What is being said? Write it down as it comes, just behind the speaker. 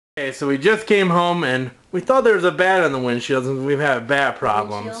Okay, so we just came home and we thought there was a bat on the windshield since we've had bat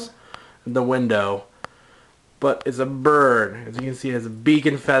problems. The window. But it's a bird. As you can see, it has beak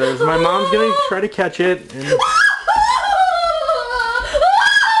and feathers. My mom's gonna try to catch it.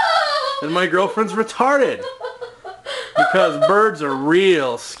 And my girlfriend's retarded. Because birds are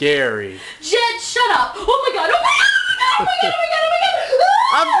real scary. Jed, shut up! Oh my god, oh my god, oh my god, oh my god, oh my god!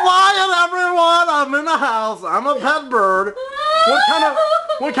 I'm flying, everyone! I'm in the house. I'm a pet bird.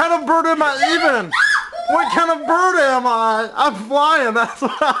 What kind of bird am I even? What kind of bird am I? I'm flying. That's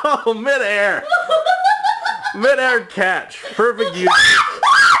what. Mid-air. Mid-air catch. Perfect use.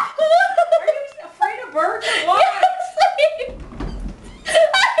 Are you afraid of birds or what?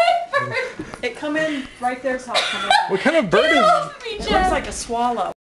 Hey, come in right there, so I'll come in. What kind of bird is? It looks like a swallow.